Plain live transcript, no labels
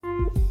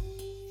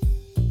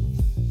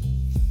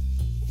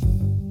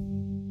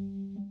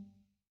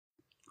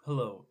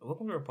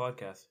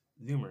podcast,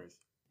 Zoomers,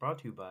 brought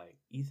to you by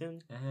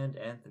Ethan and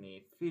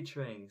Anthony,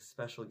 featuring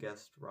special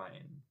guest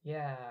Ryan.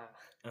 Yeah.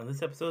 On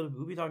this episode,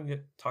 we'll be talking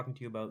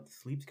to you about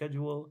sleep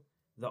schedule,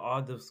 the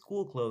odds of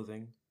school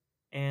closing,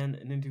 and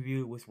an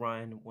interview with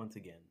Ryan once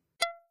again.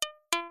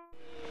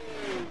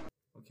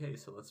 Okay,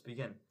 so let's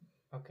begin.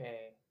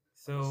 Okay.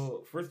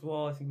 So, first of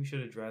all, I think we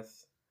should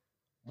address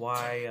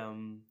why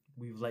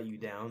we've let you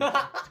down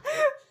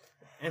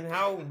and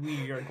how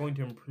we are going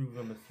to improve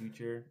in the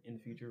future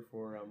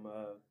for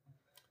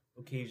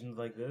occasions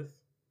like this.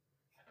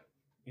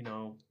 You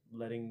know,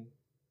 letting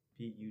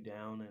you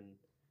down, and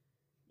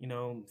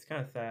it's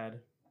kind of sad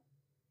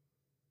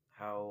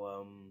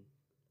how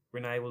we're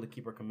not able to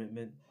keep our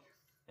commitment,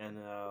 and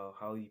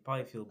how you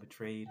probably feel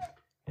betrayed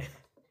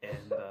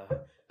and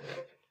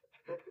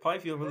probably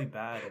feel really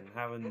bad and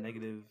have a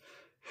negative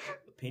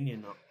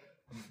opinion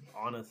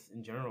on us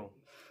in general.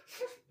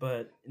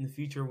 But in the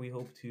future, we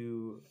hope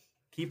to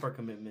keep our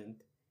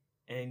commitment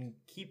and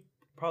keep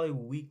probably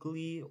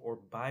weekly or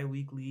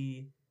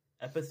bi-weekly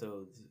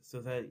episodes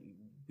so that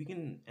we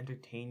can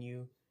entertain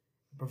you,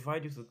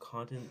 provide you with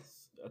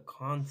a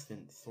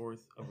constant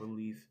source of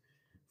relief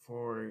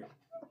for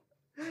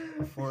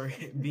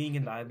being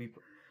in the IB,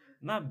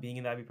 not being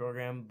in the IB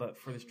program, but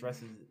for the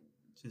stress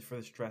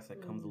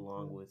that comes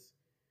along with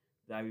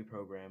the IB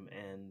program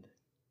and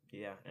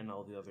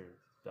all the other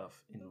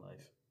stuff in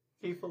life.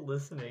 People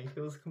listening,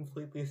 he was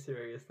completely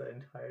serious that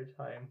entire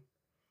time.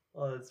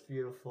 Oh, that's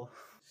beautiful.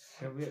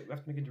 Yeah, we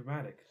have to make it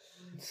dramatic.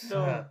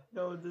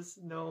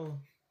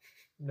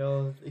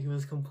 No, he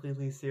was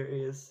completely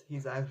serious.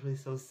 He's actually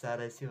so sad.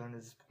 I see it on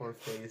his poor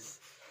face.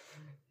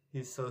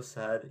 He's so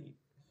sad.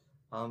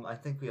 I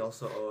think we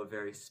also owe a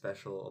very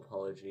special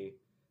apology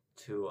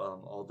to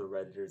all the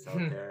Redditors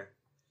out there.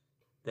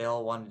 They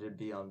all wanted to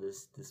be on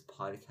this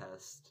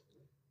podcast,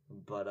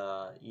 but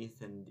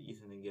Ethan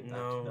didn't get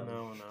back to them.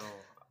 No.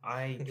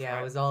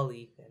 It was all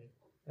Ethan.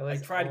 I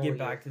tried to get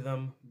back to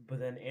them, but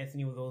then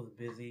Anthony was always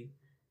busy.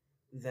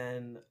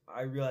 Then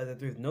I realized that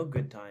there's no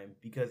good time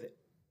because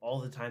all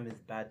the time is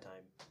bad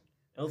time.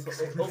 Also,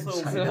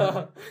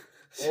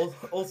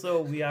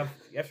 we have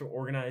to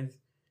organize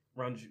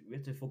around. We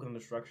have to focus on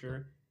the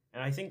structure,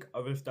 and I think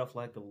other stuff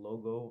like the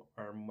logo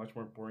are much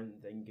more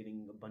important than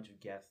getting a bunch of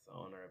guests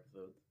on our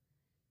episodes.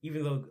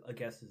 Even though a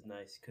guest is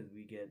nice because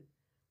we get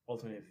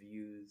alternate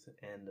views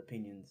and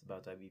opinions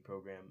about the IB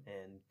program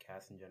and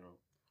cast in general.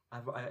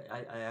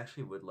 I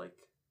actually would like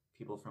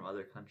people from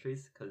other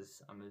countries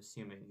because I'm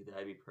assuming the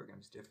IB program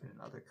is different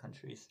in other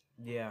countries.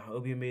 Yeah, it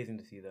would be amazing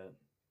to see that.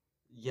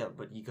 Yeah,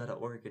 but you gotta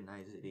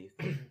organize it,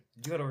 Ethan.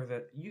 You gotta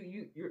organize that.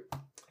 You're.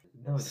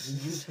 No,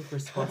 you took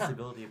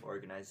responsibility of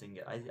organizing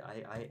it.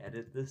 I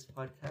edit this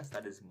podcast.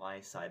 That is my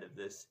side of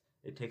this.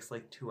 It takes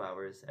like 2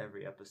 hours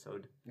every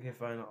episode. Okay,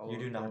 fine. You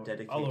do not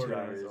dedicate 2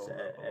 hours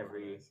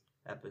every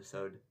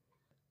episode.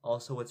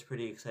 Also, what's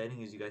pretty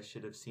exciting is you guys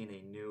should have seen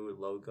a new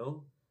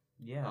logo.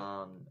 Yeah.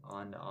 On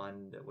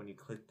when you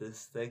click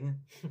this thing.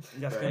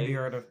 That's gonna be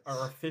our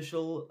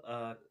official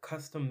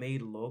custom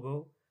made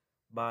logo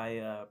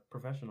by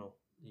professional.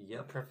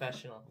 Yep.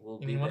 Professional. We'll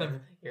you be mean there. one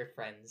of your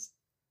friends.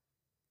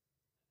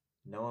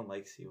 No one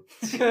likes you.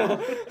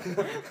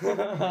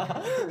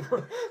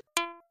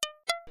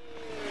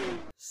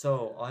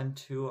 So, on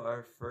to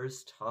our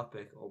first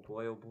topic. Oh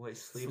boy,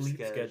 sleep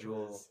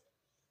schedules.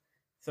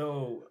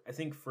 So, I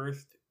think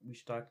first we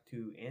should talk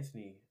to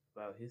Anthony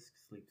about his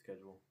sleep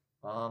schedule.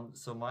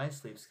 So my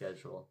sleep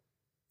schedule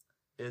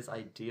is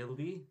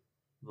ideally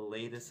the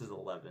latest is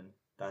 11.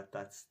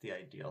 That's the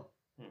ideal.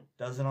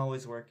 Doesn't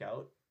always work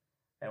out.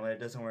 And when it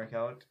doesn't work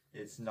out,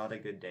 it's not a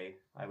good day.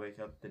 I wake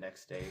up the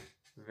next day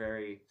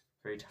very,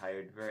 very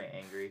tired, very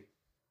angry.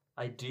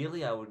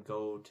 Ideally, I would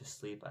go to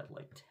sleep at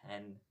like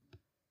 10.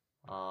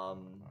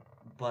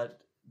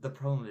 But the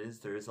problem is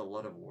there is a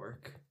lot of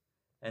work.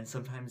 And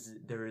sometimes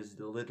there is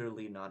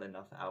literally not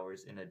enough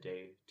hours in a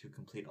day to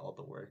complete all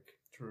the work.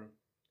 True.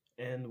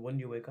 And when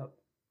do you wake up?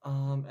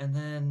 And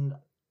then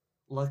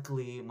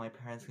luckily my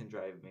parents can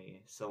drive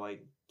me, so I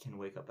can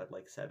wake up at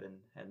like 7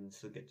 and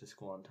still get to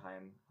school on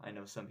time. I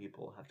know some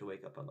people have to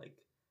wake up at like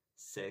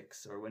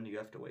 6, or when do you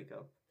have to wake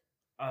up?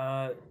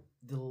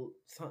 The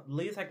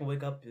latest I can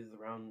wake up is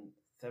around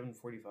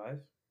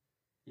 7:45.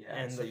 Yeah,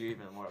 and so you're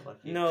even more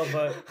lucky. No,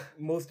 but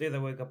most days I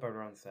wake up at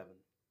around 7.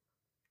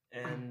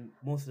 And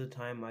most of the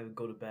time I would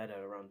go to bed at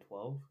around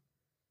 12.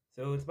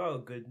 So it's about a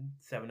good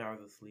 7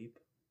 hours of sleep,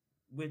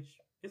 which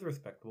is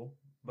respectable,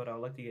 but I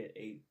like to get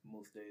 8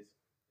 most days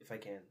if I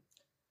can.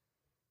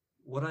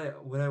 What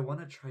I want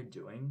to try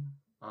doing,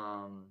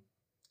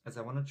 is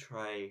I want to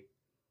try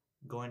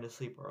going to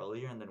sleep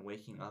earlier and then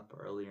waking up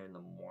earlier in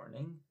the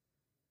morning.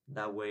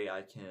 That way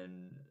I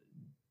can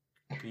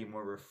be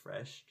more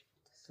refreshed.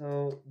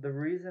 So the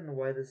reason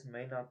why this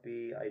may not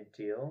be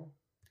ideal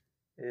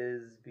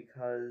is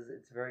because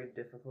it's very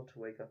difficult to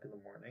wake up in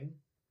the morning.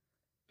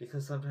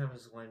 Because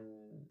sometimes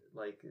when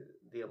like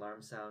the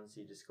alarm sounds,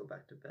 you just go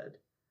back to bed.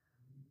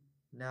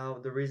 Now,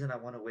 the reason I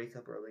want to wake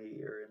up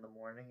earlier in the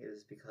morning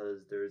is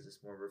because there is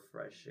this more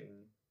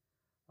refreshing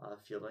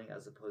feeling,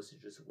 as opposed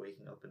to just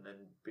waking up and then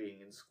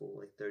being in school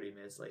like 30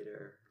 minutes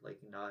later, like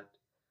not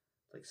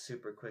like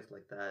super quick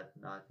like that,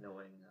 not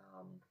knowing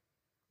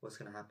what's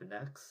gonna happen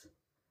next.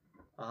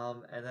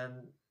 And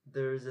then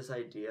there's this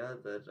idea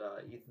that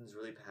Ethan's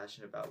really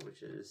passionate about,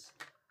 which is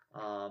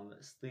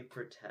sleep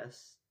for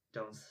tests,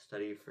 don't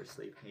study for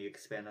sleep. Can you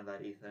expand on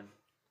that, Ethan?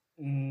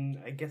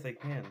 I guess I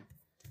can.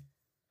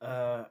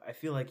 I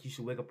feel like you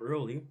should wake up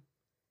early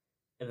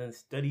and then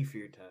study for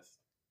your test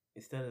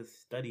instead of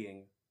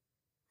studying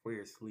for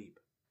your sleep.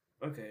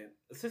 Okay,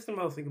 a system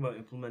I was thinking about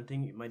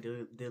implementing in my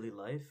daily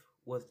life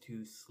was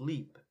to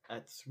sleep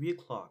at 3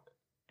 o'clock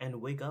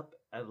and wake up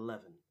at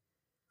 11,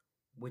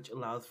 which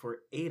allows for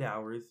 8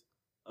 hours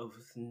of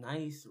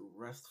nice,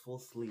 restful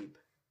sleep.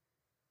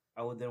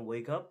 I would then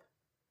wake up,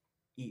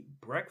 eat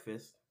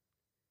breakfast,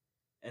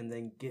 and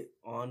then get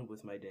on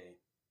with my day.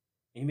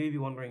 And you may be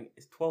wondering,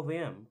 it's 12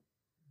 a.m.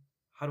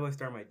 How do I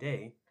start my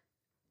day?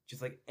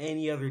 Just like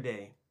any other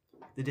day.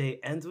 The day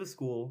ends with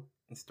school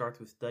and starts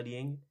with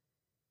studying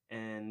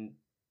and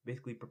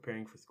basically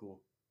preparing for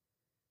school.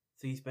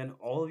 So you spend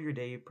all of your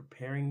day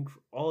preparing,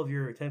 all of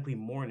your technically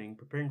morning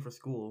preparing for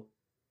school,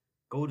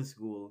 go to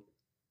school,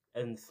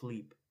 and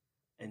sleep,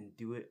 and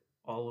do it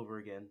all over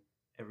again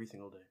every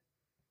single day.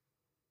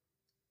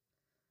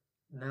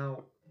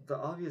 Now, the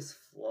obvious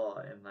flaw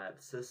in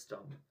that system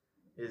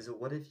is,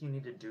 what if you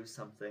need to do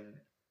something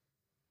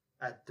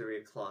at 3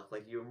 o'clock?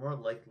 Like, you're more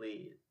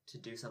likely to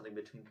do something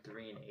between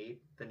 3 and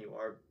 8 than you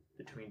are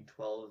between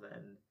 12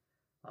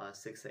 and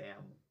 6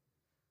 a.m.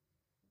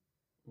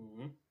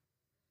 Mm-hmm.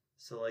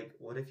 So, like,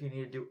 what if you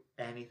need to do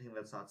anything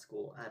that's not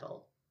school at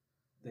all?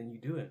 Then you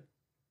do it.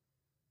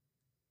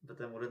 But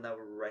then wouldn't that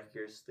wreck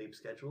your sleep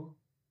schedule?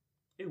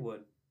 It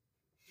would.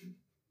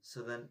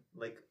 So then,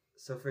 like,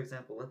 so for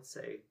example, let's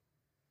say,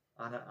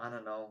 I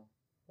don't know,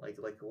 like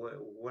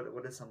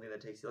what is something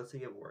that takes you? Let's say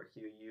you have work,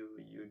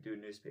 you do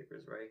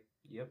newspapers, right?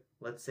 Yep.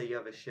 Let's say you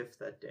have a shift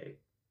that day,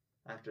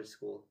 after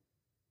school.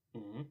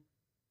 Mm-hmm.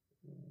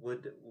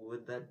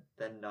 Would that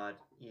then not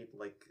eat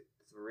like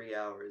 3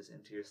 hours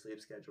into your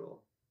sleep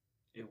schedule?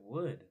 It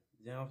would.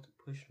 Then I'll have to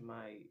push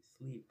my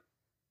sleep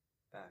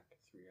back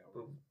 3 hours.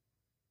 But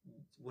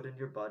wouldn't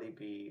your body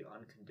be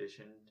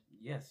unconditioned?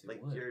 Yes, it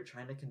like would. You're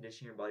trying to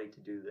condition your body to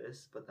do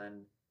this, but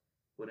then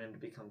wouldn't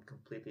it become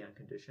completely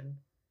unconditioned?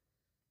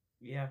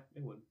 Yeah,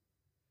 it would.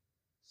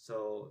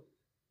 So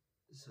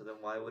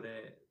then why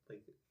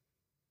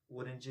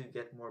wouldn't you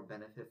get more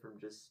benefit from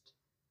just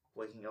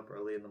waking up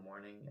early in the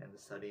morning and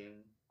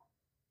studying?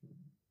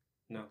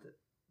 No.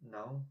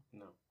 No?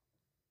 No.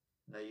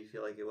 No, you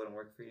feel like it wouldn't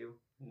work for you?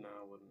 No,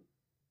 I wouldn't.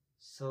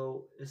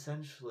 So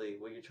essentially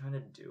what you're trying to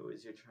do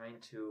is you're trying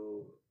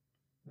to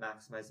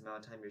maximize the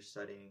amount of time you're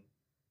studying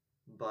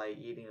by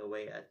eating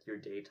away at your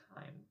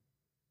daytime.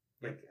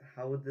 Like,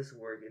 how would this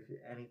work if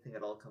anything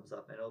at all comes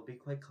up? And it'll be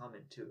quite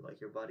common too.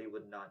 Like, your body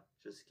would not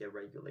just get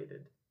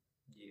regulated.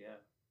 Yeah.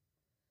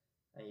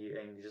 And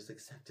you just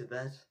accepted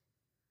that?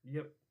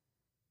 Yep.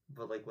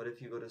 But, like, what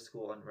if you go to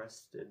school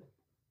unrested?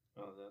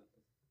 Oh, that's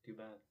too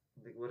bad.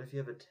 Like, what if you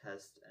have a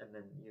test and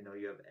then,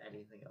 you have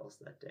anything else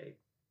that day?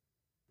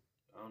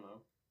 I don't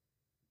know.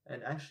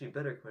 And actually,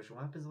 better question,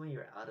 what happens when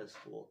you're out of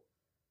school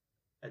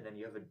and then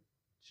you have a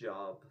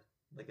job,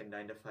 like a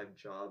 9-to-5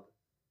 job?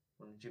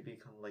 Wouldn't you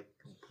become, like,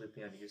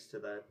 completely unused to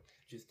that?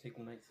 Just take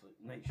the night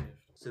shift.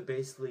 So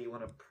basically, you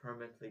want to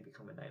permanently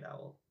become a night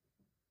owl.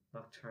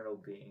 Nocturnal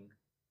being.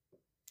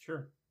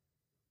 Sure.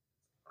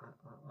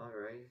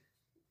 Alright.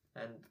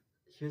 And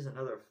here's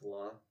another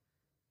flaw.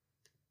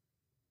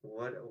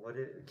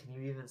 Can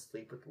you even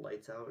sleep with the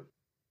lights out?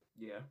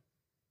 Yeah.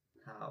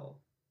 How?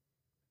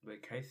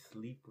 Wait, can I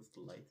sleep with the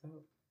lights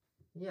out?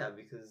 Yeah,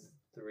 because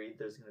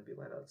there's gonna be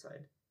light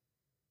outside.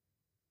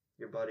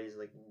 Your body's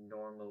like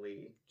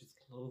normally. Just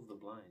close the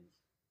blinds.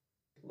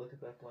 Look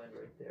at that blind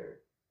right there.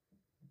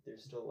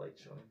 There's still light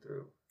showing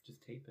through.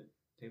 Just tape it.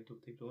 Tape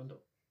the window.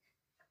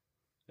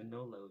 And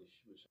no light.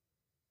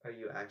 Are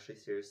you actually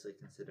seriously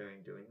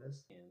considering doing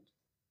this?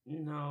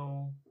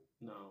 No,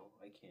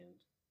 I can't.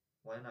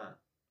 Why not?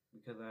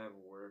 Because I have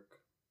work.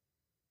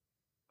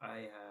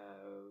 I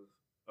have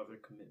other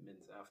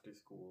commitments after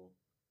school.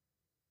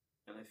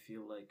 And I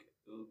feel like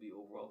it would be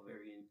overall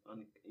very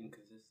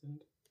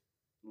inconsistent.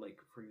 Like,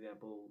 for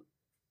example,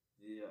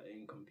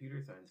 in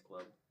computer science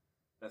club,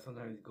 that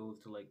sometimes goes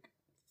to like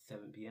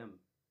 7 p.m.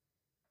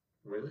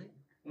 Really?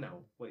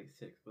 No, wait,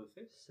 6. Was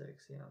it 6?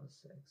 6, yeah, it was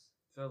 6.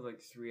 So that was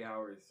like 3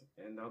 hours,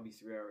 and that'll be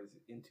 3 hours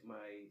into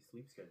my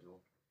sleep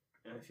schedule.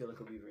 And I feel like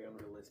it'll be very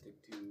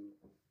unrealistic to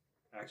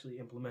actually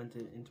implement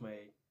it into my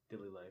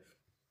daily life.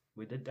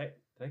 Wait, did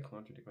I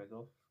contradict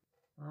myself?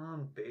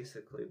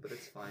 Basically, but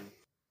it's fine.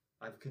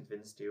 I've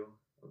convinced you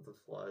of the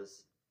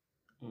flaws.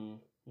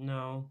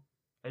 No,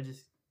 I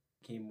just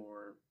became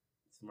more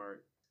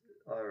smart.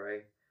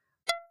 Alright.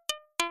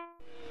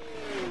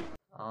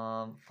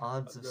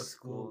 Odds of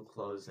school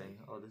closing.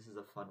 Oh, this is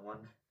a fun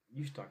one.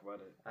 You should talk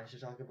about it. I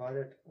should talk about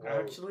it? Well,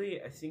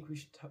 actually, I think we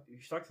should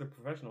talk to the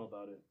professional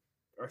about it.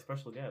 Our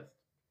special guest.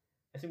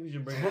 I think we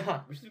should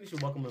we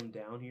should welcome him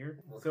down here.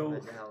 Welcome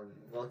it down.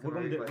 Welcome, welcome,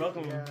 everybody.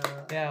 welcome.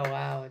 Yeah,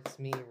 wow, it's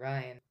me,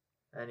 Ryan.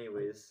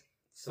 Anyways,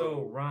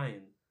 So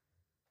Ryan,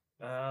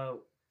 you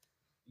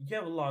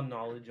have a lot of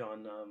knowledge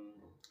on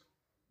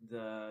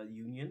the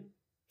union.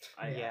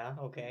 Yeah,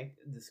 okay.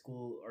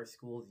 Our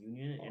school's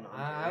union in Well,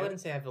 Ontario. I wouldn't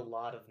say I have a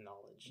lot of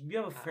knowledge. You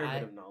have a fair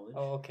bit of knowledge.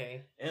 Oh,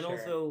 okay. And sure.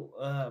 also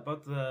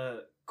about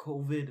the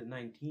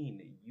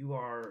COVID-19, you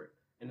are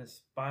an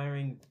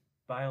aspiring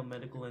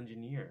biomedical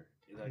engineer.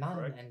 Is that Not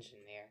correct? an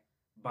engineer.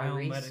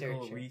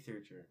 Biomedical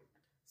researcher.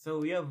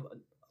 So you have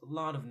a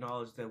lot of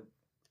knowledge that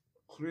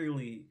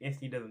clearly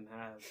Anthony doesn't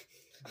have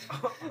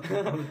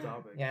on the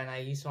topic. Yeah, and I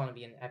used to want to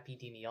be an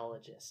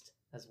epidemiologist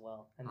as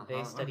well, and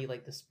they study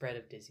like the spread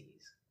of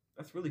disease.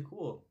 That's really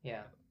cool.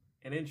 Yeah.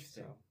 And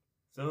interesting.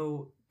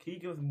 So can you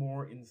give us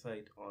more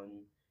insight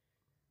on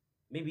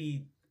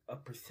maybe a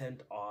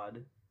percent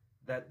odd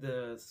that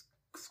the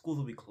schools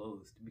will be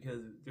closed?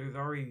 Because there's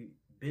already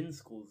been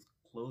schools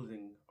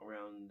closing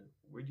around,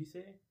 where'd you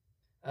say?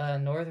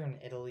 Northern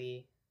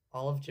Italy,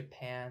 all of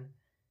Japan,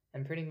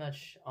 and pretty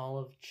much all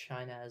of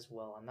China as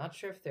well. I'm not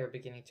sure if they're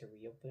beginning to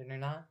reopen or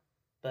not,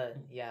 but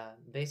yeah,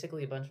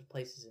 basically a bunch of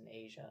places in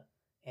Asia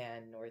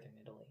and Northern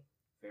Italy.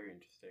 Very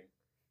interesting.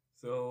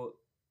 So,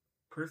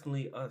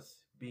 personally, us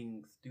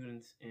being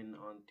students in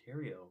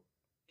Ontario,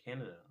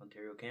 Canada,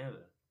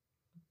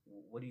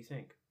 what do you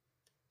think?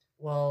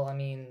 Well, I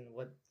mean,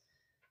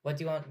 what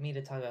do you want me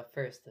to talk about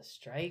first? The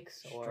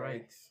strikes or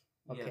strikes?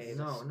 Okay. Yes.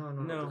 No,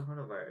 the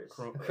coronavirus.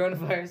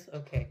 Coronavirus.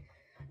 Okay.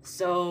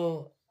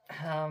 So,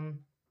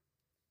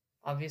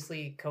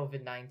 obviously,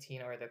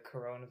 COVID-19 or the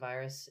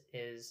coronavirus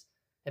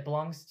it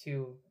belongs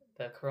to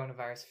the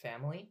coronavirus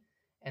family,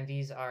 and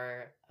these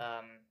are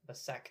a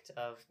sect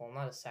of, well,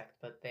 not a sect,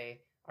 but they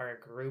are a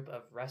group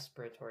of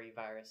respiratory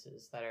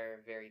viruses that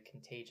are very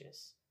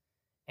contagious.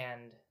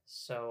 And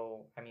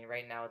so, I mean,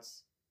 right now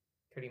it's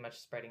pretty much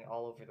spreading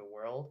all over the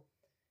world.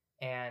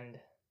 And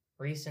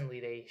recently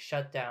they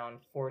shut down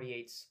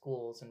 48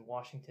 schools in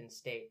Washington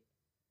State,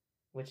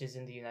 which is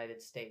in the United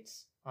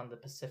States on the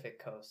Pacific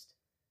coast.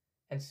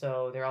 And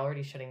so they're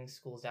already shutting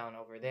schools down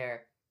over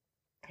there.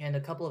 And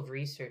a couple of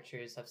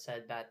researchers have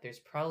said that there's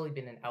probably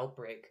been an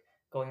outbreak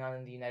going on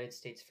in the United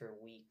States for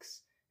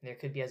weeks. And there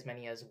could be as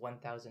many as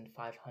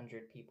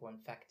 1,500 people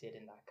infected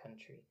in that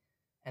country.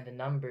 And the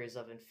numbers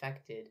of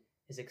infected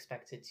is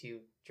expected to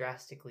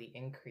drastically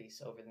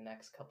increase over the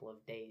next couple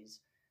of days.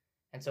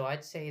 And so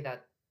I'd say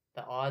that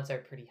the odds are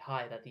pretty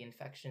high that the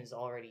infection is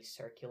already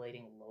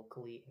circulating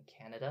locally in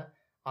Canada.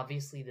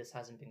 Obviously, this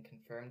hasn't been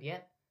confirmed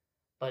yet,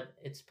 but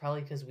it's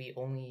probably because we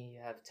only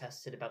have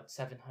tested about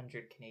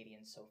 700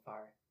 Canadians so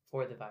far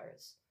for the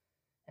virus.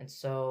 And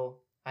so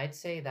I'd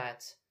say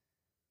that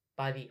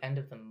by the end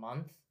of the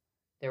month,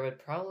 there would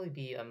probably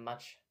be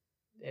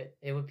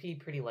it would be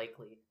pretty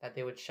likely that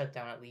they would shut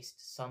down at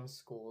least some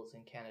schools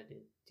in Canada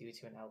due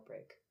to an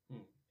outbreak.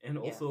 And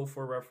also,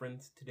 for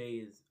reference, today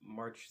is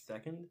March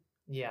 2nd.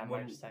 Yeah,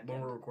 March 2nd. When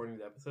we're recording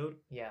the episode.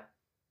 Yeah.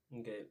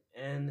 Okay,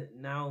 and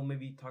now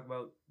maybe talk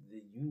about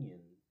the union,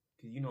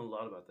 because you know a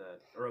lot about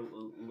that, or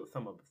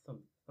some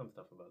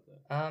stuff about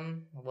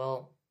that.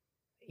 Well,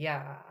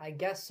 yeah, I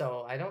guess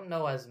so. I don't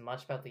know as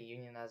much about the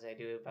union as I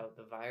do about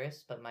the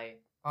virus, but my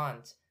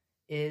aunt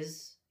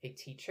is a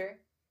teacher,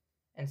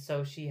 and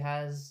so she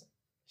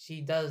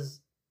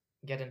does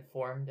get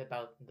informed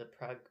about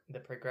the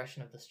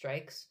progression of the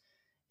strikes,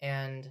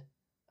 and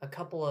a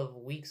couple of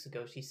weeks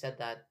ago she said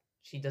that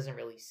she doesn't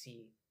really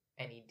see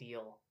any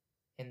deal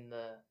on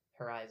the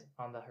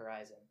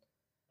horizon.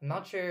 I'm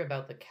not sure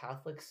about the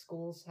Catholic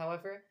schools,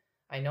 however.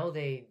 I know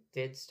they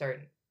did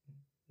start,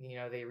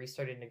 they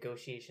restarted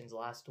negotiations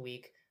last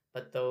week,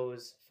 but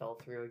those fell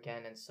through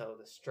again, and so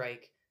the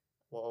strike,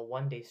 well, a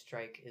one-day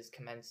strike is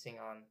commencing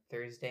on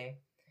Thursday.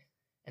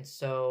 And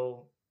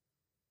so,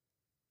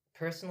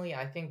 personally,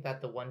 I think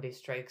that the one-day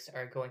strikes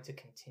are going to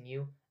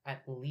continue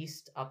at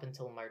least up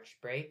until March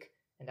break,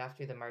 and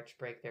after the March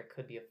break, there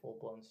could be a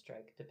full-blown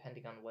strike,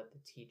 depending on what the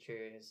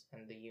teachers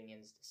and the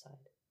unions decide.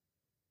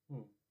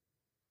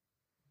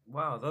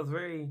 Wow, that's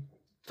very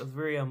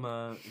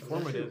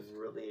informative. That's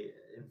really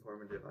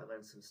informative. I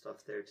learned some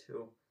stuff there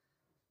too.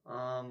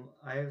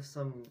 I have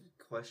some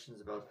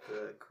questions about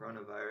the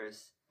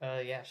coronavirus.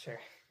 Yeah, sure.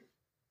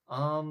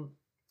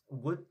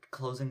 Would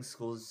closing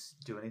schools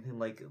do anything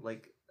like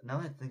now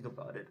that I think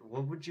about it,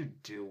 what would you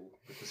do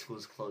with the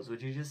schools closed?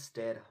 Would you just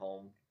stay at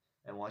home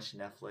and watch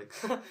Netflix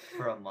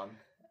for a month?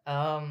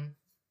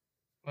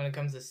 When it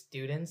comes to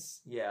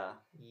students? Yeah,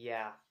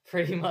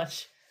 pretty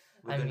much.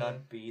 Would there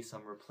not be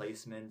some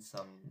replacement,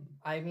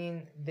 I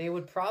mean, they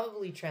would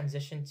probably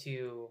transition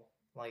to,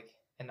 like,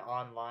 an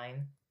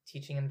online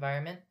teaching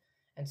environment.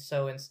 And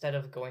so instead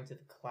of going to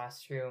the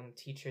classroom,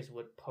 teachers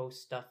would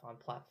post stuff on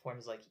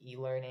platforms like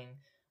e-learning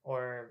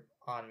or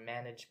on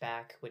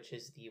ManageBack, which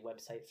is the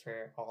website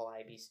for all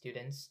IB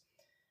students.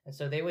 And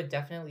so they would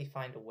definitely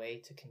find a way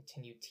to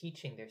continue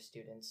teaching their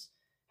students.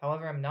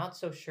 However, I'm not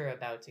so sure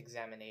about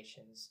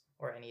examinations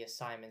or any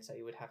assignments that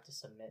you would have to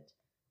submit,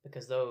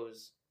 because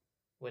those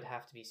would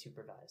have to be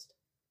supervised.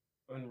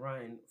 And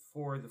Ryan,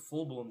 for the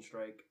full blown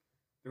strike,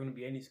 there wouldn't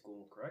be any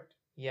school, correct?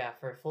 Yeah,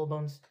 for a full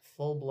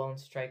blown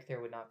strike,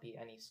 there would not be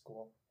any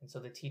school, and so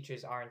the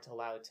teachers aren't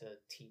allowed to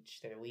teach.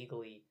 They're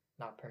legally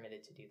not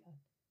permitted to do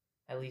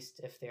that, at least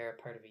if they're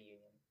a part of a union.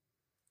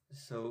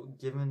 So,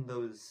 given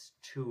those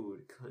two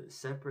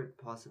separate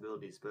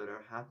possibilities but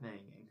are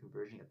happening and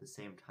converging at the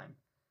same time,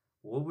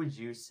 what would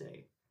you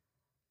say,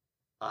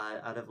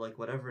 out of like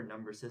whatever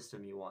number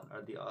system you want,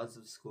 are the odds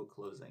of school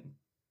closing?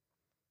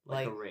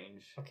 Like a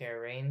range. Okay, a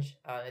range.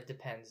 It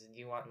depends. Do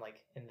you want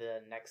like in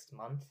the next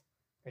month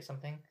or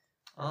something,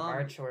 or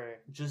March, or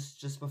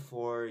just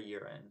before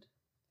year end?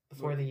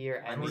 before the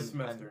year I ends? mean,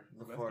 semester.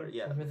 Before Semester?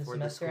 yeah, Before the before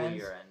the semester school ends?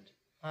 year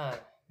end.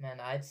 Man,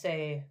 I'd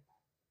say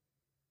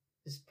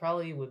this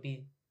probably would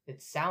be.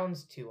 It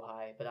sounds too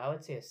high, but I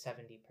would say a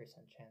 70%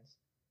 chance.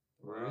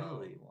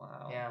 Really?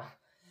 Wow. Yeah,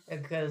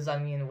 because I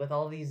mean, with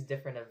all these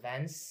different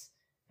events,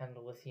 and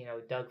with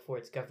Doug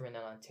Ford's government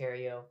in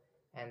Ontario,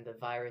 and the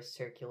virus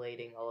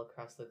circulating all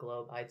across the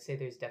globe, I'd say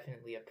there's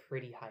definitely a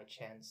pretty high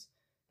chance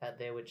that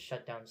they would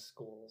shut down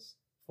schools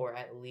for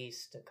at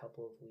least a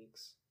couple of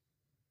weeks.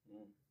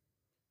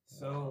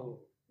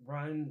 So,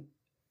 Ryan,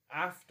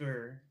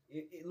 after,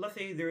 let's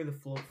say they're the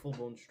full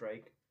blown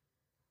strike,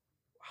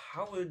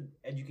 how would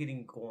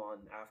educating go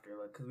on after?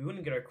 Like, because we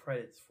wouldn't get our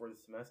credits for the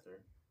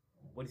semester.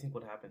 What do you think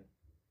would happen?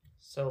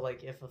 So,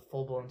 like, if a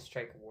full-blown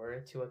strike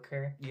were to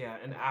occur, Yeah,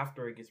 and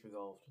after it gets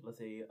resolved, let's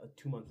say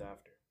 2 months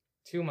after.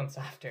 2 months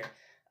after,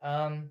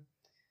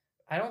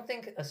 I don't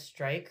think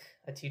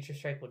a teacher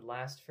strike would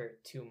last for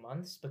 2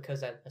 months,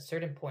 because at a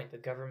certain point, the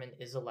government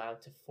is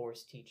allowed to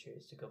force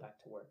teachers to go back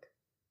to work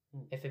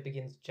if it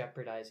begins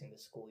jeopardizing the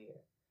school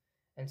year.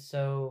 And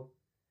so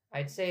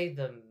I'd say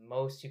the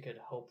most you could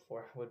hope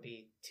for would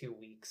be 2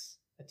 weeks,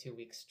 a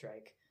 2-week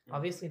strike.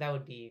 Obviously, that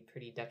would be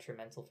pretty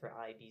detrimental for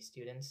IB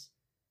students,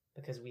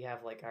 because we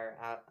have like our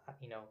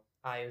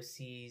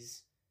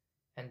IOCs,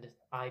 and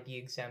IB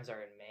exams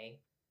are in May.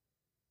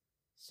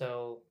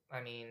 So,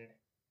 I mean,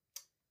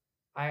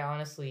 I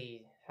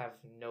honestly have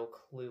no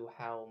clue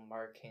how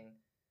marking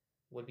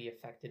would be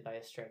affected by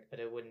a strike, but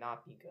it would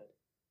not be good.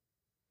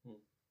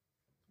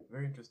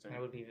 Very interesting. And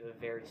it would be a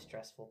very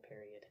stressful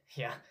period.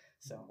 Yeah.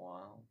 So.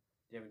 Wow.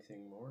 Do you have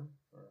anything more?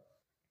 Or?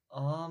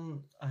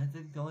 I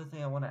think the only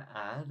thing I want to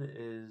add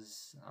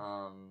is,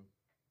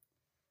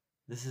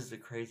 this is a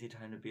crazy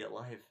time to be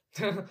alive.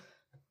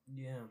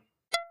 Yeah.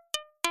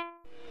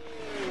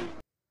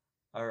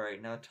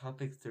 Alright, now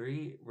topic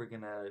 3, we're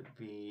gonna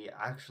be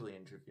actually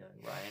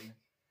interviewing Ryan.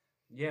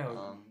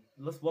 Yeah.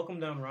 Let's welcome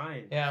down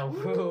Ryan. Yeah.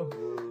 Woo.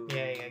 Woo.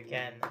 Yeah.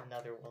 Again,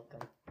 another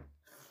welcome.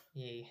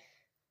 Yay.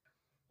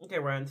 Okay,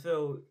 Ryan.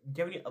 So,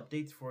 do you have any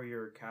updates for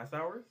your cast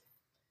hours?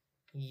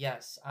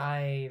 Yes,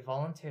 I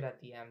volunteered at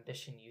the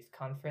Ambition Youth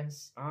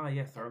Conference. Ah,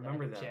 yes, I in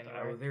remember that. January.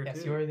 I was there yes,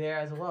 too. you were there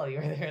as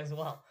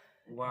well.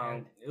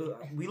 Wow,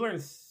 we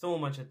learned so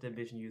much at the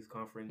Ambition Youth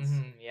Conference.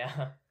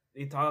 Yeah.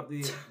 They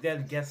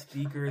had guest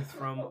speakers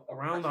from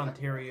around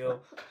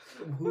Ontario,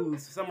 who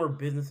some were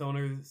business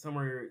owners, some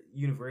were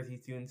university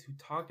students, who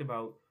talked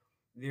about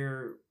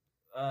their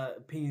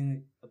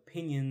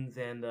opinions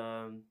and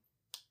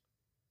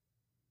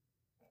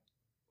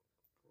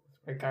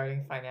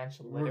Regarding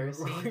financial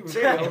literacy.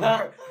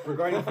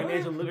 regarding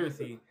financial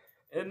literacy,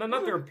 and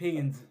not their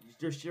opinions,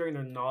 just sharing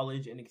their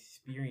knowledge and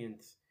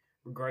experience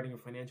regarding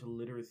financial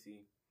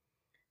literacy,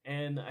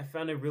 and I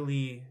found it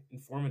really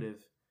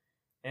informative.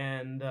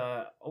 And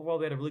overall,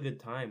 we had a really good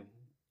time.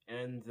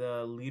 And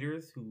the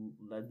leaders who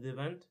led the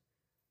event,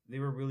 they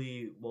were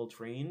really well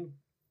trained,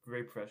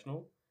 very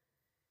professional,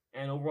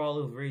 and overall,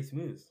 it was very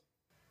smooth.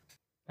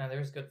 And there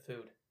was good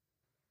food.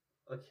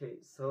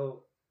 Okay,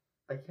 so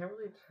I can't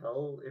really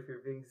tell if you're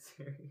being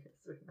serious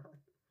or not.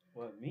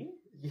 What, me?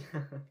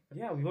 Yeah.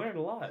 Yeah, we learned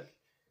a lot.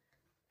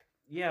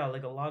 Yeah,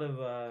 like a lot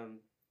of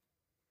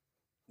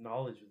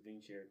knowledge was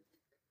being shared.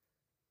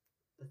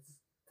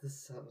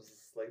 This sounds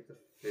like the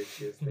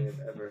fishiest thing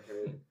I've ever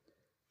heard.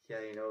 Yeah,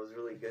 it was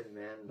really good,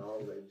 man.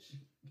 Knowledge.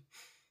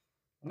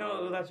 No,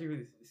 it was actually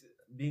really,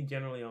 being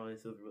generally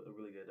honest, it was a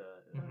really good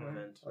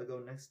event. I'll go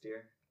next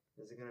year.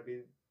 Is it gonna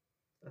be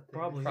a thing?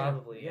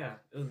 Probably, yeah.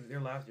 It was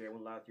there last year. I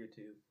went last year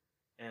too,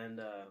 and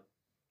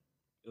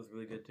it was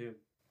really good too.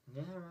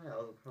 Yeah, right.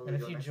 I'll probably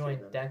And go if you next join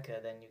year then.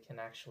 DECA, then you can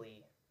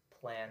actually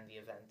plan the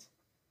event.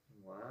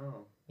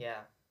 Wow.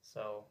 Yeah,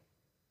 so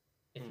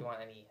if you want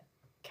any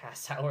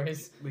cast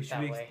hours, Wait, should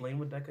that we way. explain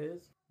what DECA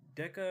is?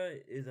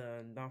 DECA is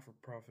a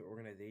not-for-profit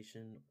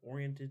organization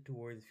oriented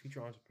towards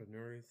future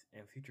entrepreneurs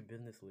and future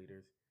business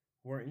leaders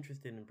who are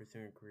interested in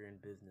pursuing a career in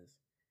business.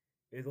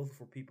 It is also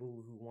for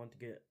people who want to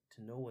get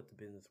to know what the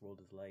business world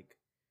is like.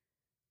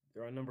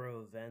 There are a number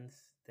of events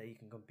that you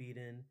can compete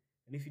in,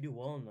 and if you do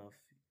well enough,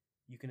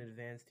 you can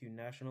advance to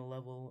national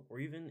level or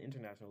even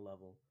international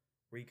level,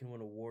 where you can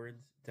win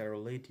awards that are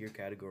related to your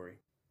category.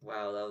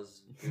 Wow, that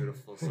was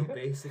beautiful. So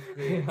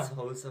basically, it's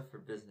HOSA for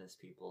business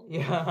people.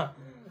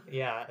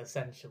 Yeah,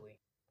 essentially.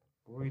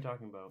 What were you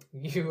talking about?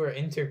 You were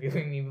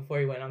interviewing me before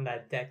you went on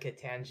that DECA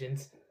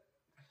tangent.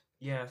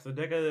 Yeah, so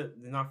DECA,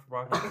 the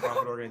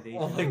not-for-profit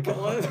organization. Oh my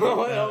God.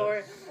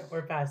 No,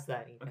 we're past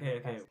that. Ethan.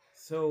 Okay, We're okay. past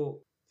So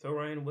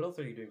Ryan, what else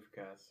are you doing for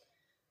CAS?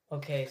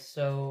 Okay,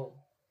 so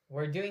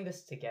we're doing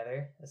this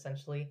together,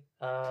 essentially.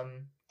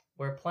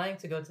 We're planning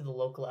to go to the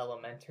local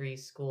elementary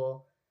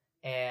school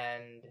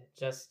and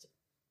just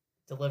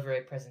deliver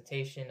a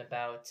presentation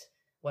about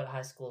what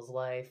high school is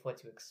like, what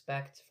to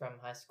expect from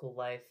high school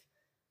life,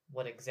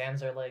 what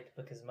exams are like,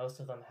 because most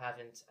of them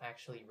haven't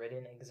actually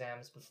written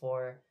exams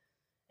before,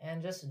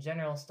 and just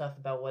general stuff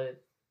about what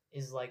it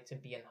is like to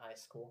be in high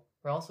school.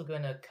 We're also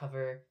going to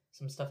cover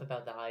some stuff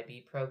about the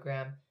IB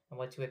program and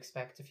what to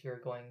expect if you're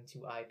going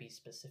to IB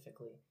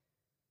specifically.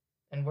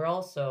 And we're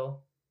also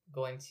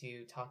going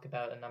to talk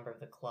about a number of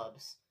the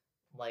clubs,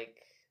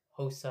 like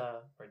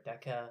HOSA or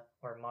DECA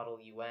or Model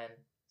UN,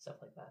 stuff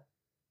like that.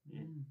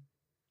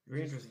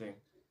 Very interesting.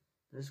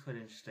 This is quite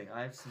interesting.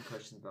 I have some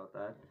questions about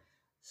that.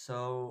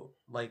 So,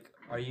 like,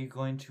 are you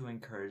going to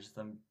encourage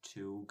them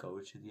to go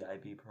to the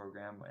IB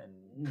program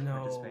and No,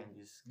 participate in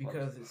these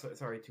clubs? because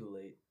sorry, too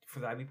late for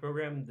the IB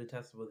program. The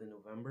test was in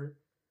November,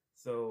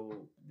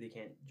 so they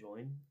can't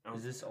join.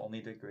 Is this only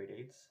the grade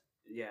 8s?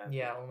 Yeah.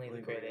 Yeah, only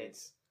the grade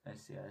 8s. I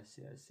see.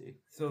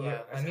 So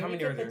Yeah, I how mean, we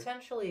many are could there?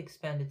 potentially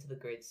expand it to the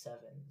grade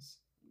 7s.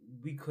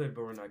 We could,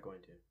 but we're not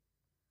going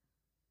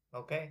to.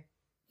 Okay.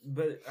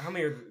 But how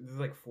many are there? There's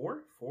like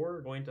four? Four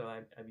are going to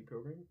IB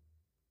program?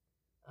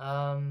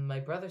 My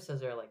brother says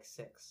there are like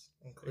 6,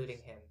 including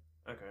him.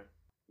 Okay.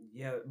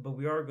 Yeah, but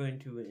we are going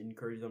to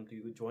encourage them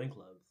to join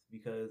clubs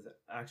because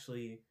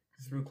actually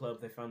through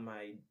clubs I found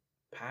my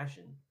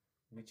passion,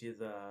 which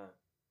is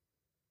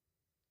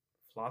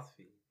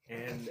philosophy.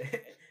 And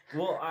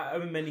well,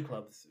 I'm in many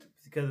clubs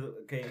because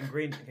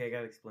I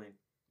gotta explain.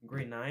 In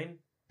grade 9,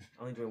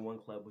 I only joined one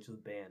club, which was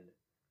band.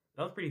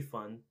 That was pretty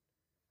fun.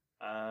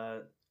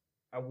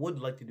 I would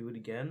like to do it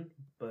again,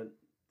 but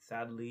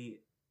sadly,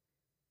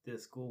 the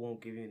school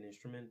won't give you an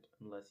instrument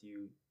unless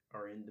you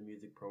are in the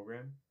music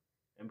program,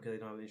 and because I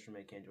don't have an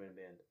instrument, I can't join a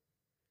band.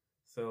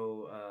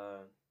 So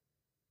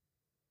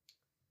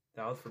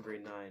that was for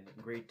grade 9.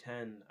 In grade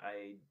 10,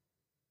 I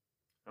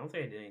don't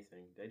think I did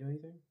anything. Did I do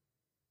anything?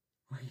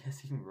 Why are you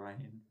asking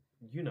Ryan?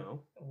 You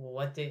know,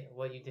 What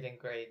you did in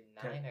grade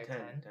 9 or 10?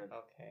 10.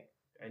 Okay.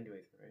 I didn't do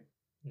anything, right?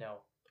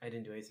 No. I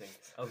didn't do anything.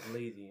 I was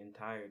lazy and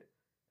tired,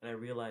 and I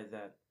realized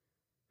that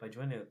by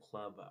joining a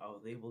club, I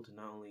was able to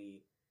not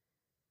only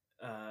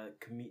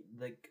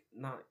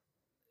not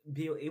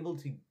be able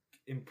to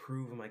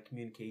improve my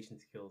communication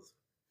skills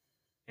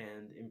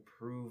and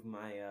improve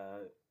my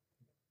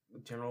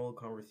general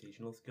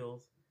conversational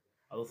skills.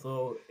 I was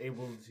also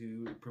able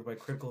to improve my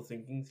critical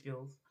thinking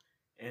skills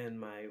and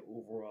my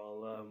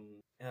overall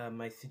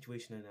my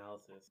situation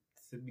analysis.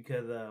 So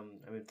because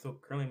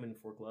currently I'm in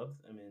 4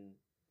 clubs. I'm in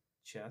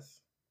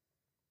chess,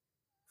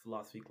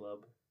 philosophy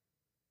club,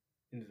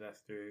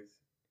 investors,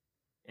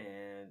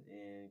 and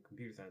in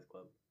computer science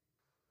club.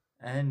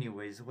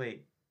 Anyways,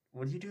 wait.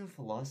 What do you do in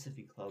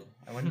philosophy club?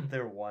 I went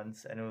there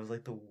once, and it was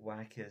like the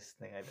wackiest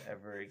thing I've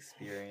ever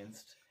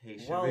experienced. Hey,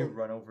 should we Well-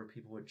 run over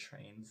people with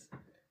trains?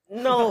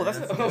 No, that's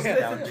that's, the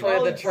that's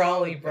trolley the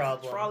trolley That's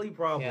problem. the trolley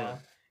problem. Yeah.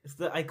 It's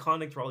the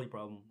iconic trolley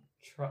problem.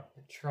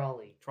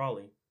 Trolley.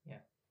 Trolley. Yeah.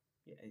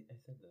 Yeah, I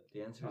said that.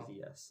 The answer Oh. is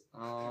yes.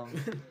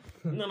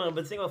 No, but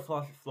the thing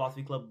about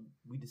philosophy club,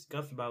 we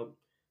discussed about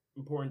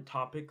important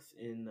topics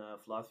in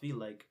philosophy,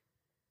 like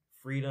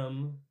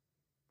freedom,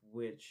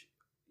 which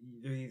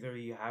either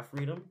you have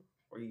freedom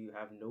or you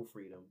have no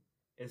freedom.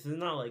 This is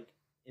not like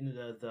in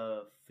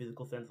the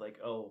physical sense, like,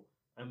 oh,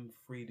 I'm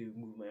free to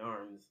move my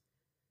arms,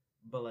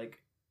 but like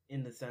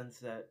in the sense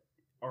that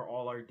are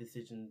all our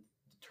decisions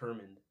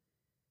determined,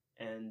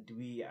 and do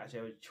we actually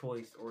have a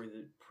choice, or is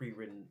it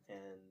pre-written,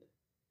 and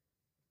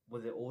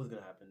was it always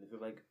gonna happen? Is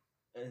it like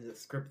is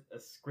a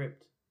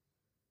script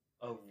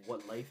of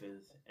what life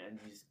is, and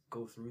you just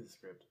go through the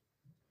script?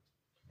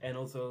 And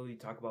also we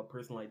talk about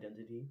personal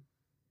identity.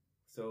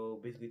 So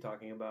basically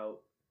talking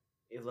about,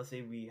 if let's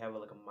say we have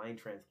like a mind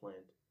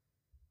transplant,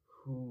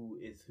 who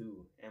is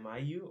who? Am I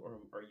you, or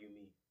are you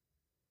me?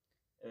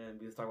 And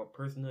we just talk about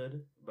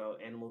personhood,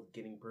 about animals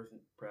getting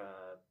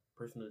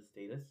personhood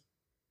status,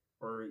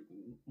 or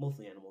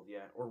mostly animals,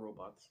 yeah, or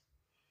robots.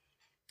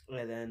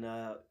 And then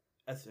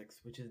ethics,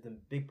 which is the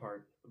big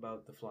part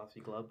about the philosophy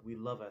club. We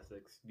love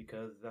ethics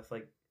because that's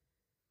like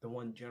the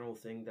one general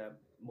thing that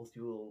most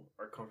people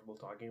are comfortable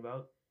talking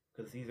about,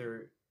 because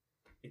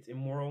it's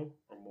immoral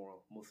or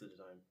moral most of the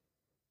time.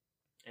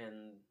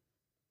 And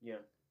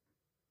yeah.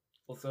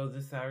 Also,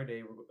 this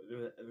Saturday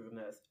there's an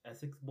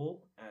ethics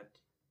bowl at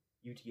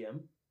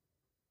UTM.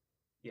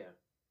 Yeah.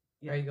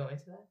 Are you going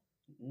to that?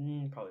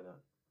 Probably not.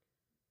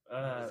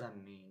 What does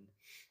that mean?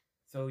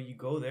 So you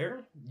go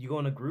there, you go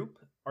in a group.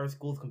 Our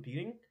school's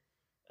competing.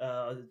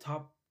 The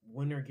top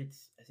winner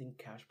gets, I think,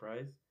 cash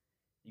prize.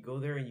 You go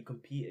there and you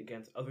compete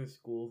against other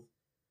schools,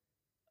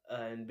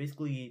 and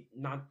basically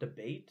not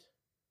debate,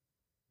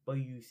 but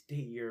you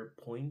state your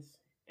points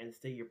and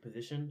state your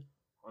position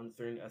on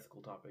certain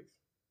ethical topics.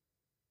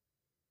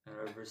 And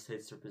whoever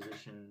states their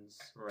positions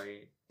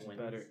right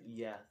wins. Better,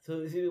 yeah.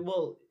 So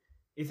well,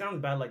 it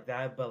sounds bad like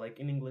that, but like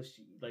in English,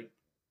 like,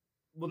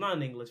 well, not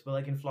in English, but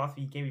like in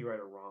philosophy, you can't be right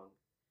or wrong.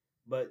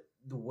 But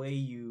the way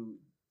you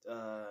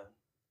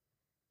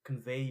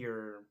convey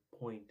your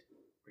point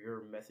or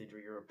your message or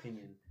your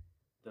opinion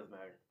does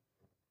matter.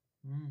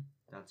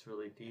 That's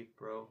really deep,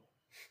 bro.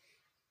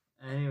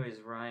 Anyways,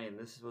 Ryan,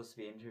 this is supposed to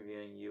be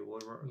interviewing you.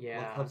 What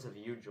Yeah. clubs have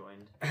you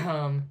joined?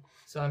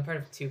 So I'm part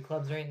of 2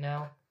 clubs right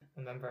now.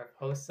 I'm a member of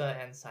HOSA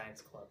and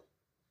Science Club.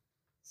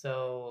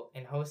 So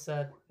in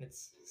HOSA, it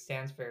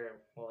stands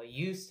for, well, it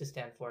used to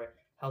stand for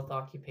Health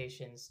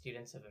Occupation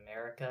Students of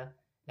America.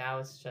 Now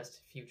it's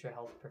just Future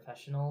Health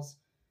Professionals.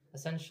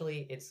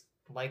 Essentially, it's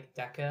like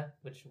DECA,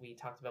 which we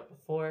talked about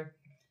before.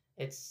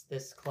 It's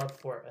this club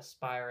for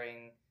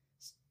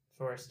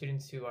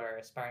students who are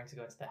aspiring to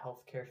go into the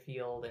healthcare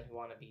field and who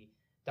want to be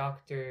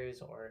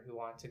doctors or who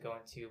want to go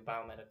into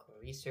biomedical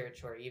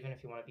research, or even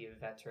if you want to be a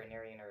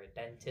veterinarian or a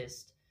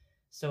dentist.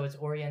 So it's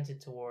oriented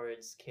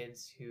towards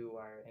kids who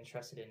are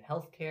interested in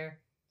healthcare.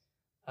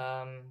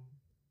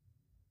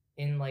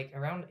 In like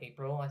around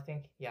April, I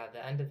think,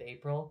 the end of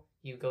April,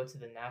 you go to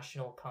the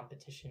national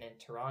competition in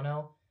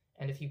Toronto.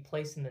 And if you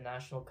place in the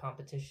national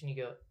competition, you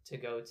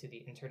go to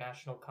the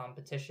international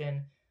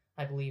competition.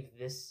 I believe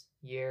this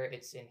year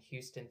it's in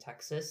Houston,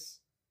 Texas.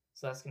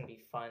 So that's going to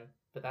be fun.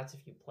 But that's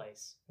if you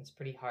place. It's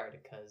pretty hard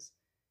because,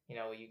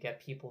 you get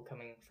people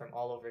coming from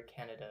all over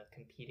Canada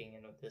competing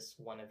in this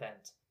one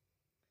event.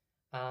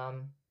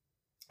 And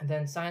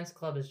then Science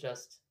Club is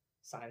just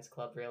Science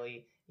Club,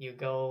 really. You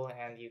go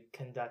and you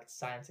conduct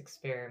science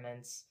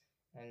experiments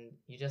and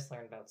you just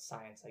learn about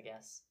science, I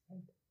guess,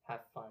 and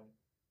have fun.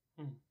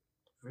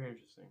 Very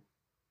interesting.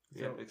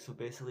 Yeah, so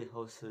basically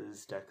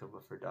HOSA's DECA,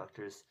 but for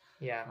doctors.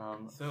 Yeah.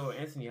 So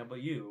Anthony, how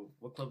about you?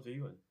 What clubs are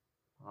you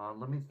in?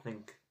 Let me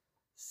think.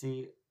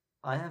 See,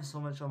 I have so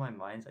much on my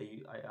mind.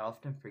 I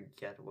often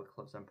forget what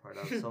clubs I'm part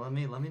of. So let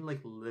me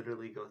like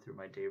literally go through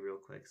my day real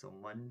quick. So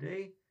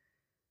Monday,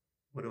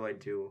 what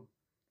do?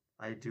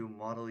 I do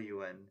Model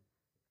UN.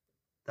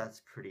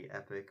 That's pretty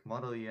epic.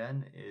 Model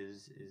UN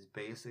is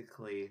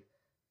basically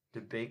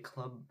debate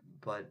club,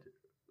 but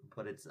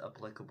it's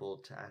applicable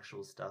to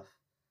actual stuff.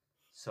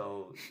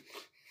 So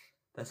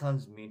that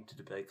sounds mean to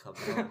debate club.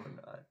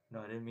 No,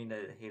 I didn't mean to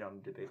hate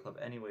on debate club.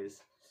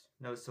 Anyways,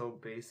 no. So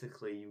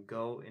basically, you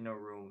go in a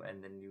room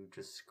and then you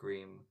just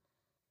scream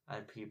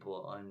at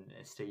people and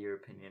state your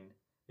opinion.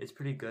 It's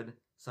pretty good.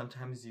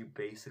 Sometimes you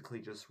basically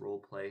just role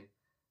play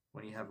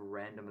when you have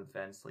random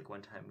events. Like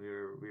one time we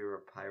were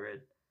a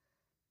pirate.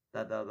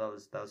 That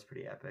was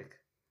pretty epic.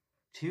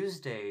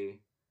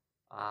 Tuesday,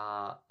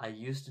 I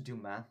used to do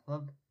math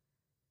club,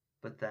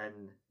 but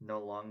then no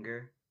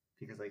longer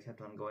because I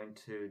kept on going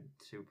to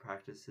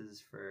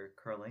practices for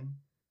curling.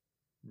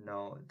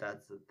 No,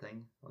 that's the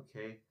thing.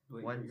 Okay.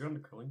 Wait, you're on the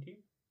curling team?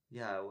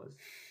 Yeah, I was.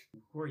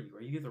 Who are you?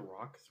 Are you the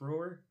rock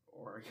thrower?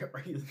 Or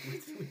are you the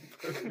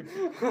sweeper?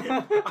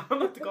 I don't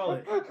know what to call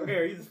it. Okay,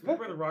 are you the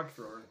sweeper or the rock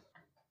thrower?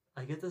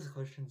 I get this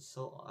question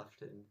so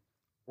often.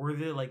 Or is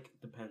it like,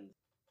 depends?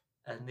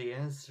 And the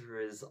answer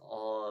is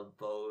all of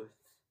both.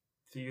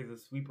 So you're the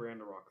sweeper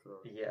and the rock thrower?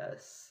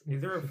 Yes.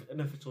 Is there an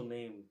official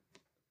name?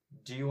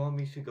 Do you want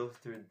me to go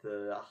through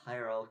the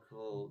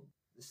hierarchical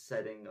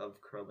setting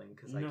of curling?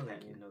 Because I can't.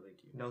 Thank you. No,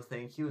 thank you. No,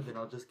 thank you. Then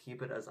I'll just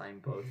keep it as I'm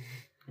both.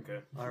 Okay.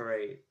 All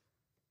right.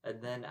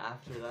 And then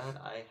after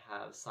that, I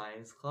have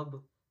Science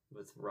Club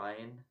with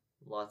Ryan.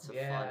 Lots of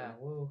fun.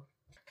 Woo.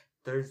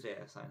 Thursday, I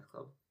have Science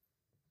Club.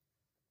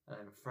 And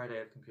then Friday, I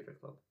have Computer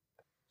Club.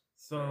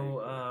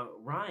 So,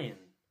 Ryan,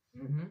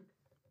 Mm-hmm.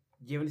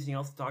 do you have anything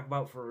else to talk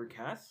about for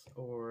Cass?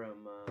 Or,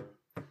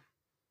 is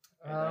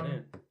that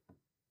it?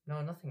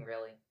 No, nothing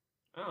really.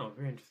 Oh,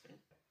 very interesting.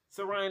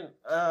 So, Ryan,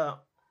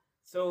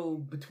 so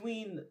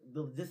between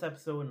this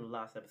episode and the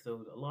last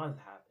episode, a lot has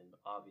happened,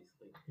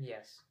 obviously.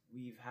 Yes.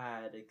 We've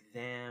had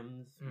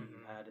exams,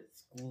 we've had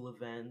school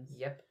events.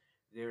 Yep.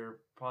 There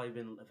have probably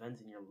been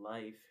events in your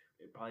life,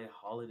 probably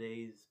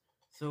holidays.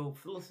 So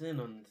fill us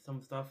in on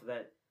some stuff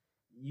that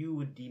you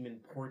would deem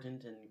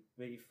important and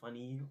maybe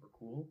funny or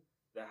cool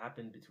that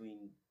happened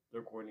between the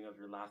recording of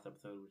your last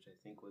episode, which I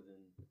think was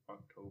in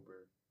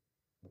October,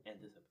 and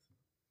this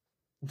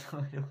episode. No,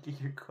 I don't get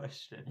your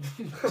question.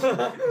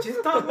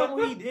 Just talk about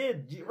what you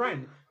did,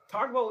 Ryan.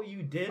 Talk about what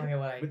you did Okay,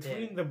 what I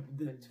between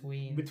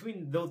did.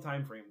 between those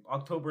time frames,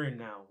 October and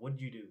now. What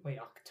did you do? Wait,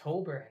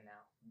 October and now.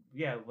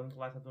 Yeah, when's the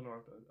last episode in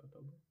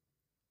October?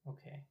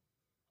 Okay.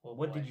 Well,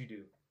 What did you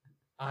do?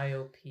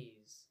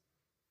 IOPs.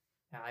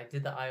 Yeah, I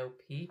did the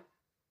IOP.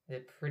 I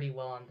did pretty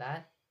well on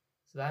that,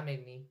 so that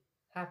made me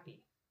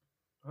happy.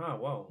 Oh,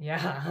 whoa.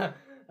 Yeah.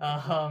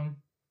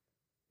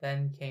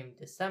 Then came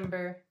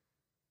December,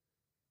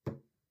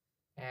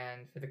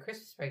 and for the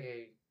Christmas break,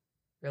 I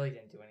really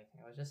didn't do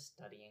anything. I was just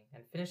studying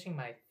and finishing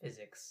my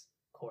physics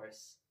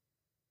course.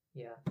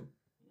 Yeah.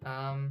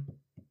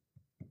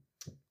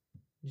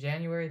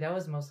 January, that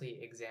was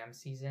mostly exam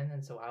season,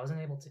 and so I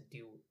wasn't able to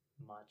do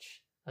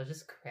much. I was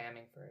just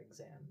cramming for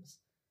exams.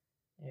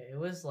 It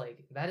was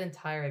like, that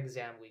entire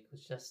exam week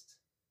was just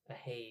a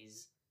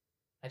haze.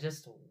 It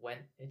just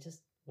went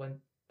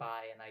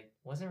by, and I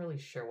wasn't really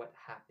sure what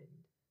happened.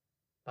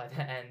 By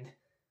the end,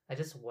 I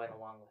just went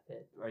along with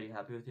it. Are you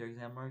happy with your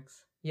exam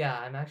marks? Yeah,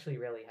 I'm actually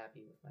really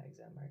happy with my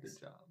exam marks.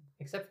 Good job.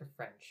 Except for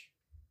French.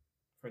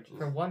 French.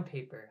 For one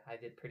paper, I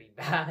did pretty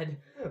bad,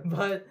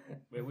 but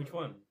Wait, which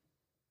one?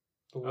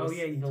 the, Oh,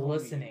 yeah, you the told me.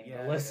 listening, Yeah,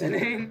 the yeah.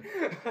 listening,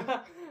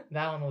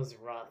 that one was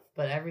rough.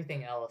 But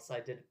everything else, I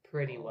did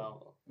pretty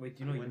well. Wait,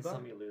 do you know You what win you got?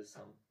 some, you lose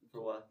some.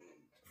 For what?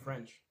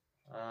 French.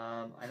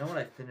 I know what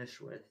I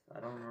finished with. I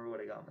don't remember what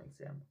I got on my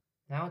exam.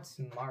 Now it's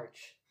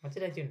March. What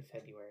did I do in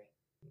February?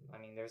 I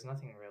mean, there's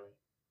nothing really.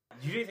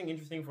 Did you do anything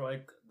interesting for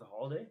like the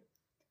holiday?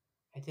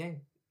 I didn't.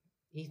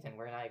 Ethan,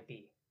 where did I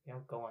be? You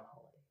don't go on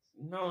holidays.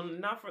 No,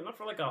 not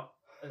for like a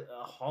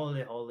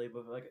holiday,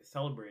 but for, like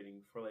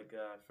celebrating for like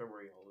a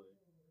February holiday.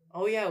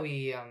 Oh yeah,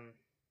 we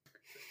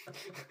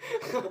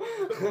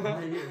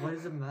Why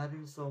does it matter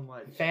so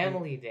much?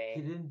 Family He Day.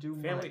 didn't do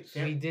Family- much.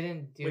 fam- We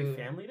didn't do. Wait,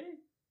 Family Day?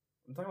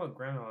 I'm talking about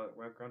Groundhog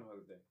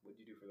Day. What did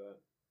you do for that?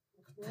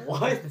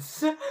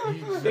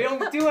 What? They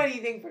don't do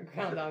anything for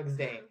Groundhog's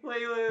Day. Wait.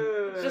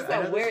 It's just I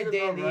know that this weird is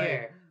day in about the right,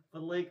 year.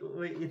 But like,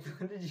 wait,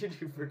 what did you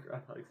do for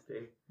Groundhog's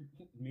Day?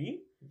 Me?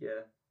 Yeah.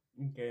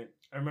 Okay.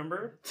 I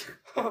remember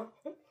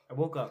I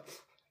woke up.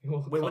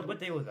 Wait, what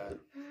day was that?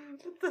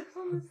 What the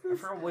hell is I this?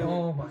 forgot, wait,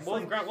 Oh what, my- was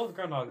what was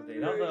Groundhog Day?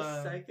 That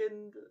was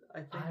second, I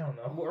think. I don't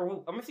know. or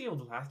I'm gonna say it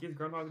was last year's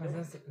Groundhog Day.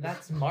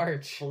 That's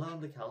March. Pull out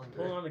on the calendar.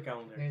 Pull it on the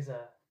calendar. There's a.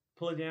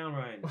 Pull it down,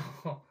 Ryan.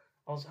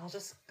 I'll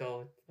just go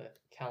with the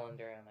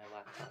calendar on my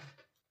laptop.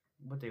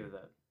 What day was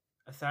that?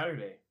 A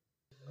Saturday.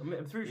 I'm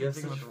pretty You sure have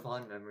thinking such about the-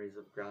 fond memories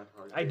of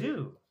Groundhog Day. I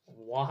do.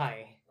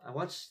 Why? I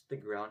watched the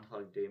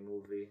Groundhog Day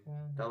movie.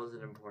 That was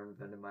an important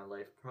event in my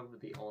life. Probably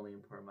the only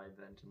important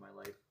event in my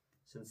life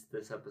since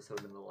this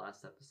episode and the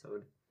last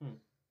episode.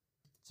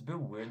 It's a bit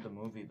weird, the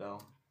movie, though.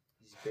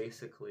 He's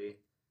basically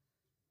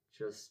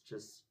just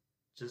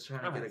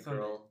trying to Oh, get a Sunday.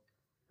 girl.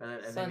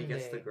 And then he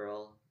gets the Sunday.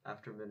 girl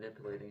after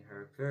manipulating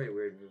her. Very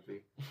weird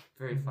movie.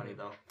 Very funny,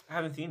 though. I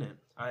haven't seen it.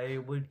 I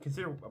would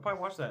consider. I'll probably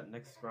watch that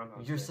next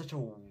Groundhog You're Day. such a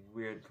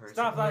weird person.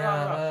 Stop. Okay,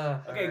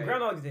 Alright.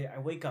 Groundhog Day. I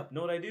wake up.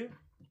 Know what I do?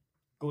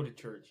 Go to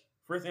church.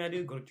 First thing I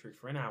do, go to church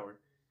for an hour.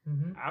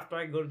 Mm-hmm. After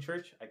I go to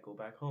church, I go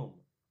back home.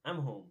 I'm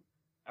home.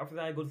 After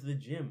that, I go to the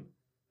gym.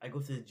 I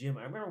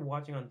remember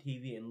watching on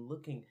TV and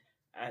looking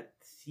at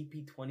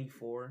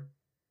CP24,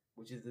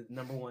 which is the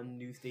 #1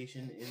 news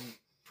station in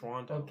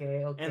Toronto.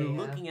 Okay. And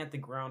yeah. looking at the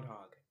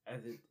groundhog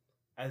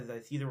as I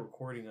see the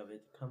recording of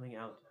it coming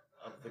out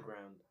of the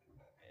ground.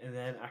 And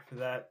then after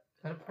that,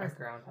 Kind of part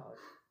groundhog.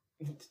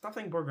 stop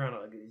saying poor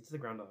groundhog. It's just a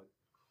groundhog.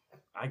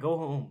 I go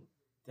home.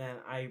 Then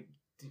I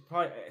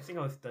think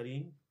I was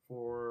studying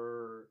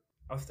for.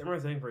 I remember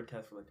studying for a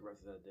test for like the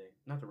rest of that day.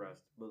 Not the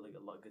rest, but like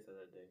a lot of that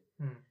day.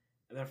 Hmm.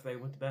 And after that, I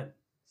went to bed.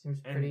 Seems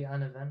And- pretty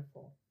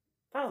uneventful.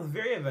 That was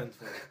very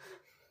eventful.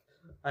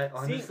 I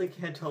honestly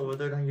can't tell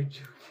whether or not you're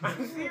I'm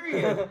joking.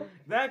 serious.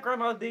 That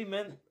Groundhog Day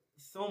meant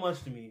so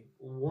much to me.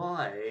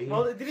 Why?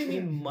 Well, it didn't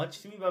mean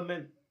much to me, but it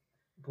meant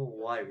But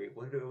why?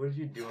 What did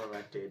you do on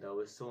that day that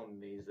was so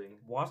amazing?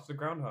 watch the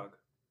groundhog.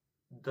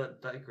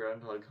 That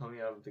groundhog coming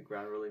out of the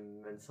ground really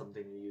meant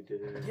something to you,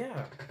 didn't it?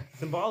 Yeah,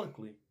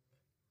 symbolically.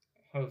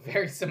 Oh,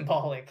 very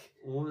symbolic.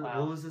 What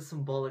Wow. was it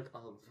symbolic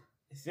of?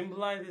 It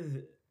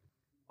symbolizes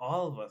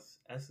all of us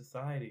as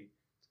society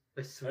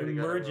I swear to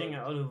God, I emerging will.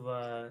 out of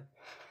a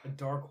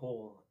dark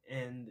hole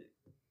and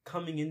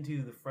coming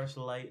into the fresh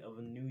light of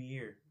a new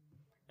year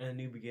and a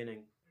new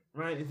beginning.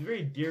 Right? It's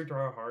very dear to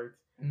our hearts.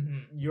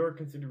 Mm-hmm. Your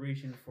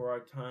consideration for our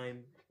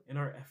time and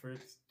our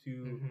efforts to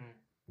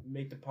Mm-hmm.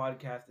 make the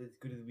podcast as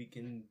good as we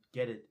can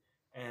get it.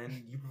 And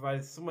you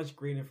provided so much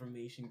great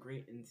information,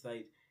 great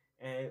insight,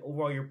 and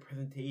overall your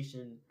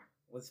presentation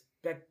was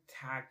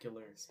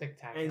spectacular.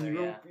 Spectacular. And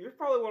yeah. you're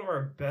probably one of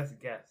our best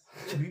guests.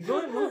 We've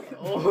only,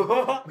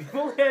 Oh. we've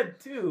only had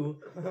two.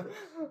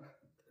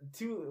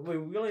 Wait,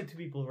 we only had two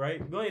people, right?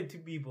 We only had two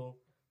people,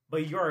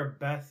 but you're our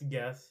best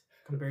guest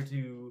compared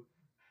to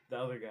the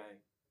other guy.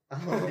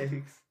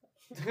 Alex.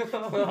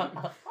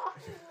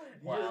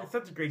 Wow. You're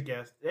such a great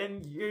guest,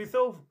 and you're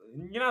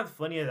not as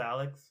funny as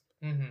Alex,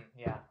 Mm-hmm.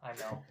 Yeah, I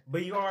know.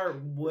 but you are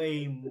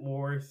way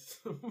more.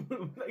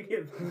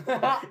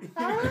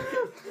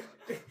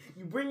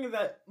 You bring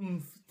that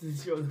oomph to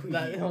the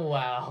show.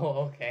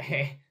 Wow.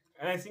 Okay.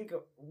 And I think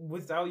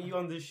without you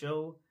on this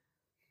show,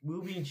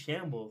 we'll be in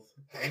shambles,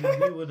 and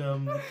we would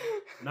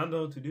not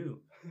know what to do.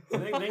 So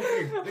thanks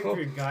for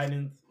your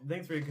guidance.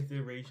 Thanks for your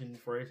consideration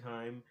for your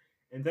time,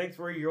 and thanks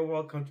for your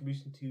overall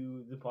contribution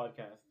to the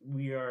podcast.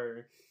 We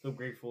are so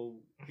grateful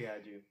we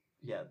had you.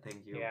 Yeah,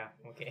 thank you. Yeah.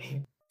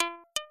 Okay.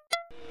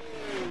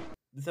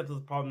 This episode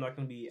is probably not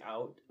going to be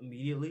out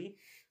immediately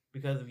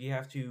because we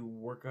have to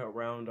work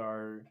around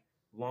our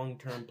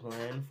long-term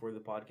plan for the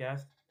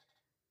podcast.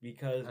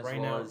 Because As right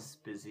well now, as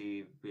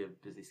we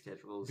have busy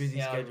schedules. Busy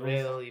Yeah, schedules.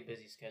 really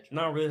busy schedule.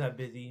 not really that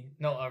busy.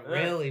 No, a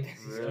really busy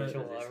Really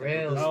schedule. busy A schedule.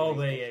 really. This Oh, week-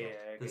 but busy yeah. schedule.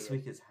 Okay, This yeah.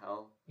 week is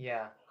hell.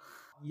 Yeah.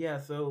 Yeah,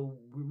 so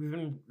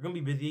we're gonna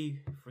be busy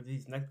for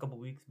these next couple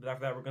weeks, but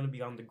after that we're gonna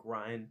be on the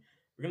grind.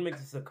 We're gonna make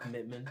this a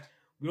commitment.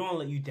 we don't want to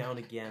let you down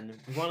again.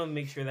 We want to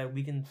make sure that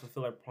we can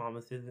fulfill our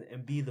promises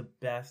and be the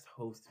best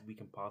hosts we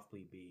can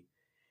possibly be.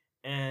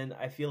 And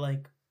I feel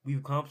like we've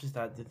accomplished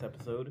that this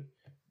episode.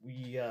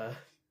 We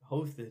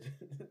hosted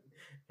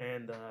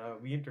and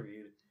we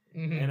interviewed.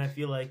 Mhm. And I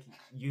feel like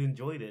you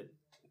enjoyed it.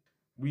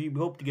 We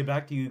hope to get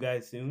back to you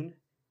guys soon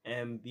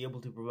and be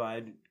able to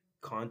provide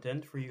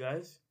content for you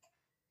guys.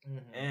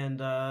 Mhm. And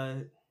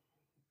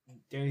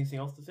there anything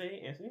else to say,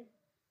 Anthony?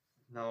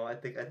 No, I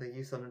think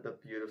you summed it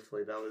up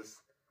beautifully.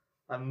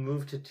 I'm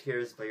moved to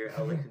tears by your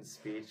eloquent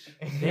speech.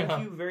 Thank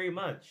Yeah. you very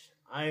much.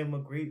 I am a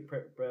great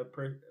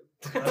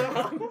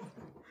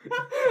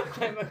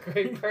I'm a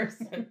great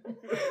person.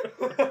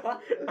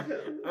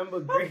 I'm a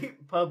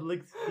great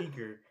public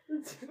speaker,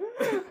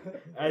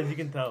 as you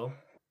can tell.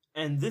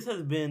 And this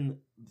has been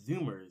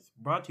Zoomers,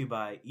 brought to you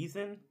by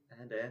Ethan,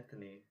 And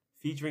Anthony.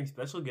 featuring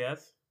special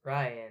guest,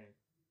 Ryan.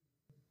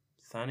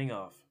 signing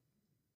off.